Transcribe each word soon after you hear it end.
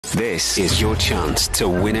This is your chance to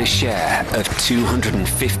win a share of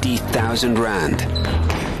 250,000 Rand.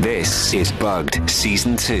 This is Bugged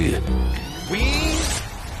Season 2. We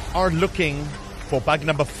are looking for bug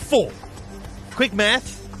number 4. Quick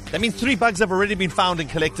math. That means 3 bugs have already been found and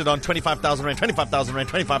collected on 25,000 Rand, 25,000 Rand,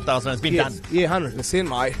 25,000 Rand. It's been done. Yeah, 100%,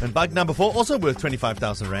 mate. And bug number 4, also worth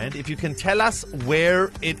 25,000 Rand. If you can tell us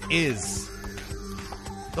where it is.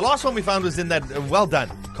 The last one we found was in that. Well done,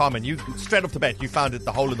 Carmen. You straight off the bat, you found it,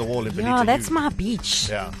 the hole in the wall in Benito. Yeah, that's my beach.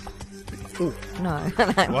 Yeah. No,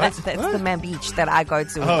 What? that's my beach that I go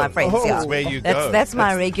to with my friends. Oh, Yeah. that's where you go. That's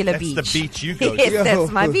my regular beach. That's the beach you go to. Yes, that's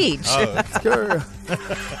my beach. Oh. Let's go.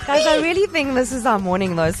 Guys, I really think this is our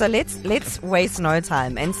morning though, so let's waste no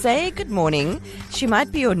time and say good morning. She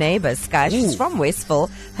might be your neighbour, Sky. She's from Westville.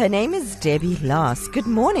 Her name is Debbie Lass. Good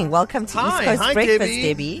morning. Welcome to East Coast Hi, Breakfast,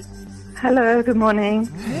 Debbie. Hello, good morning.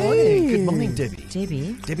 Morning. Good morning, Debbie.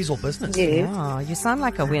 Debbie. Debbie's all business. Yes. Oh, you sound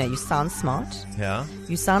like a winner. You sound smart. Yeah.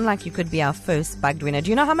 You sound like you could be our first bugged winner.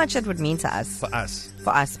 Do you know how much that would mean to us? For us.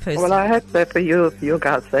 For us personally. Well, I hope so for your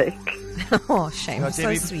guys' sake. Oh, shame. So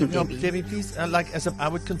Debbie, sweet, Debbie. Debbie, please, I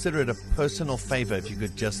would consider it a personal favor if you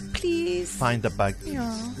could just Please. find the bug.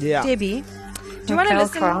 Yeah. Debbie, do you want to Okay,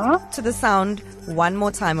 listen I'll try. to the sound one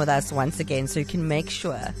more time with us once again so you can make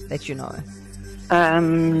sure that you know?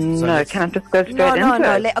 No, let's- can I just go straight No,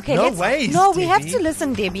 into it? Okay, No let's. ways, No, we have Debbie. to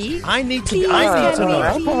listen, Debbie. I need to. Please, I need to can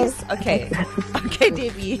we, know. please? Okay. Okay,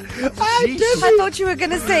 Debbie. Sheesh. I thought you were going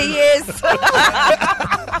to say yes.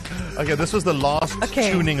 Okay, this was the last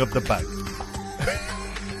Okay. tuning of the bug.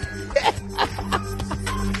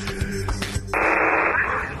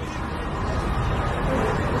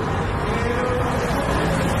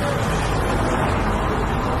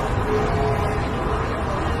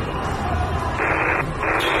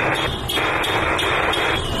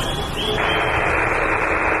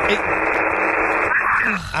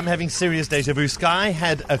 I'm having serious deja vu. Sky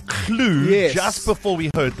had a clue Yes. just before we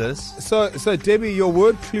heard this. So, Debbie, your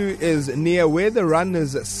word clue is near where the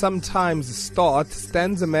runners sometimes start,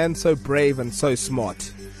 stands a man so brave and so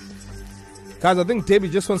smart. Guys, I think Debbie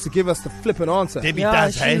just wants to give us the flippant answer. Debbie Yeah,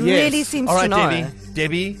 does, she hey? really Yes. seems All right, to know.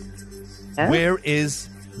 Debbie, Yeah? where is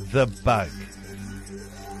the bug?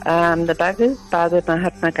 The bug is by the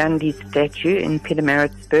Mahatma Gandhi statue in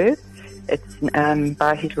Pietermaritzburg. It's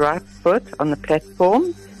by his right foot on the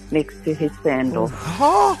platform next to his sandal.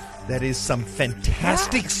 That is some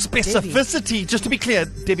fantastic specificity. Just to be clear,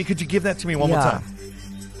 Debbie, could you give that to me one more Yeah. time?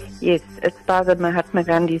 Yes, it's by the Mahatma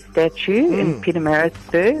Gandhi statue in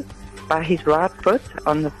Pietermaritzburg by his right foot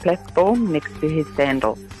on the platform next to his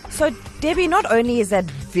sandal. So, Debbie, not only is that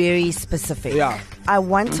very specific, Yeah. I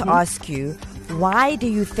want to ask you, why do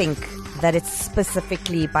you think that it's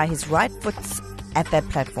specifically by his right foot at that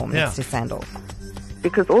platform next to sandal?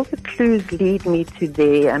 Because all the clues lead me to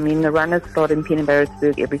there. I mean, the runners start in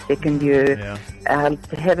Pietermaritzburg every second year. Yeah.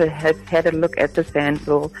 Have had a look at the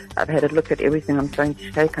sandal. I've had a look at everything. I'm starting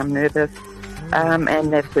to shake. I'm nervous.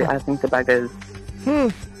 And that's where I think the bug is.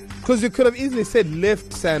 Because you could have easily said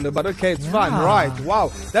left sandal, but okay, it's fine. Right.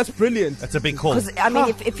 Wow. That's brilliant. That's a big call. Because, I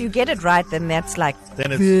mean, if you get it right, then that's like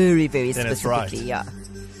Then it's- very, very then it's specifically, right. yeah.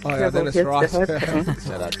 Oh, yeah, then it's Yes, right. I hope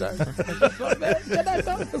so.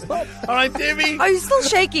 All right, Debbie. Are you still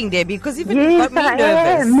shaking, Debbie? Because even you Yes, got me I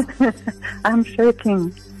nervous. am. I'm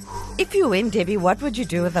shaking. If you win, Debbie, what would you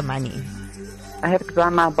do with the money? I have to buy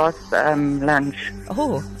my boss lunch.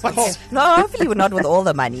 Oh, What? no, hopefully not with all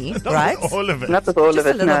the money, right? All of it. Not with all Just of a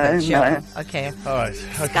it, little no, bit, sure. no. Okay. All right.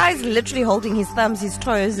 Okay. Guy's literally holding his thumbs, his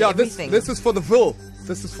toes, Yeah, this everything. is for the Ville.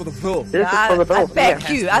 This is for the Ville. This is for the bill. I back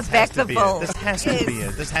yeah. you. I This back has the to be bill. it. This has to be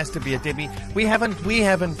it. This has to be it, Debbie. We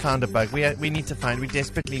haven't found a bug. We need to find. We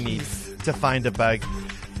desperately need to find a bug.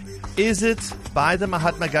 Is it by the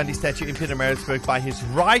Mahatma Gandhi statue in Pietermaritzburg by his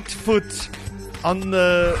right foot on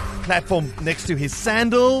the platform next to his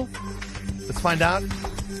sandal? Let's find out.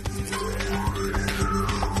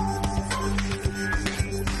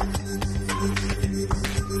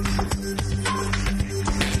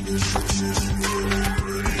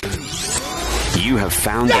 You have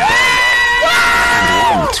found the bug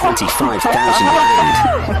and won 25,000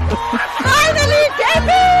 Rand. Finally,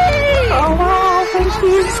 Debbie! Oh, wow, thank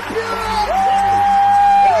you.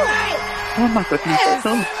 Oh, my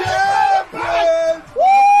goodness.